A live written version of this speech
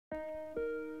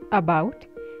About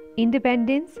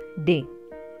Independence Day.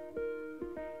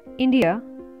 India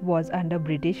was under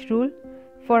British rule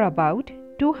for about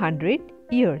 200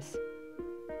 years.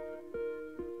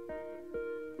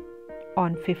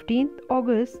 On 15th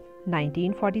August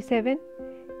 1947,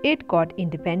 it got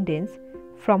independence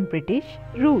from British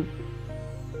rule.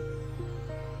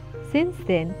 Since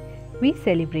then, we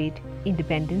celebrate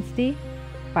Independence Day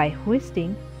by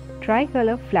hoisting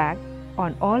tricolor flag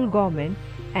on all government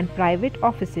and private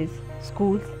offices,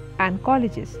 schools and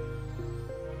colleges.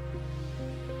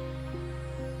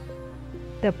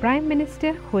 The Prime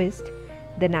Minister hoists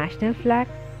the national flag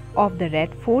of the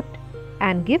Red Fort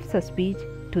and gives a speech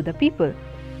to the people.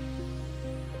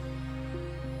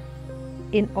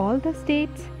 In all the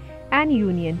states and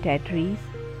union territories,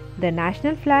 the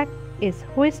national flag is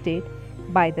hoisted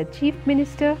by the Chief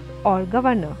Minister or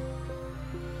Governor.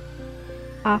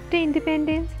 After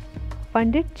independence,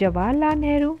 Pandit Jawaharlal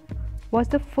Nehru was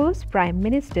the first Prime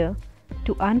Minister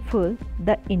to unfurl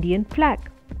the Indian flag.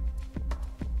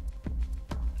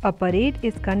 A parade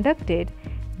is conducted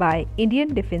by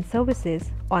Indian Defence Services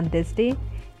on this day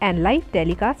and live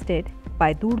telecasted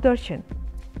by Doordarshan.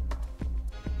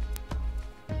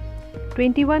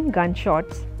 21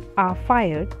 gunshots are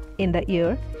fired in the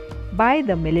air by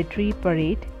the military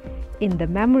parade in the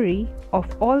memory of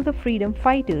all the freedom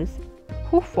fighters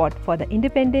who fought for the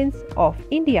independence of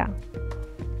India.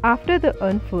 After the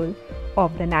unfurl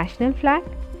of the national flag,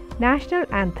 national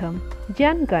anthem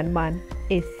Jan Gan Man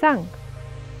is sung.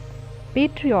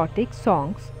 Patriotic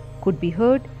songs could be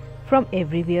heard from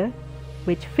everywhere,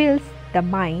 which fills the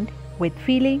mind with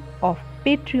feeling of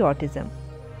patriotism.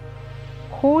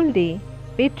 Whole day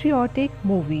patriotic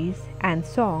movies and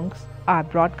songs are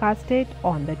broadcasted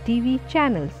on the TV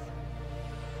channels.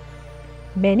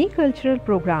 Many cultural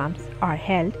programs are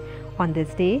held on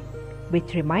this day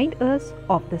which remind us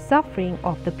of the suffering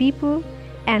of the people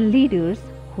and leaders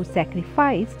who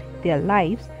sacrificed their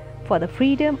lives for the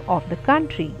freedom of the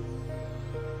country.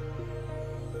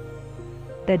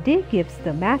 The day gives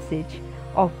the message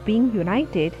of being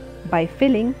united by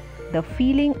feeling the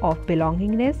feeling of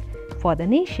belongingness for the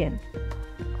nation.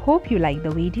 Hope you like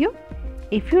the video.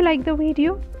 If you like the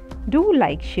video, do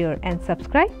like, share and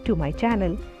subscribe to my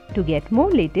channel to get more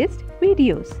latest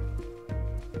videos.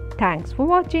 Thanks for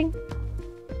watching.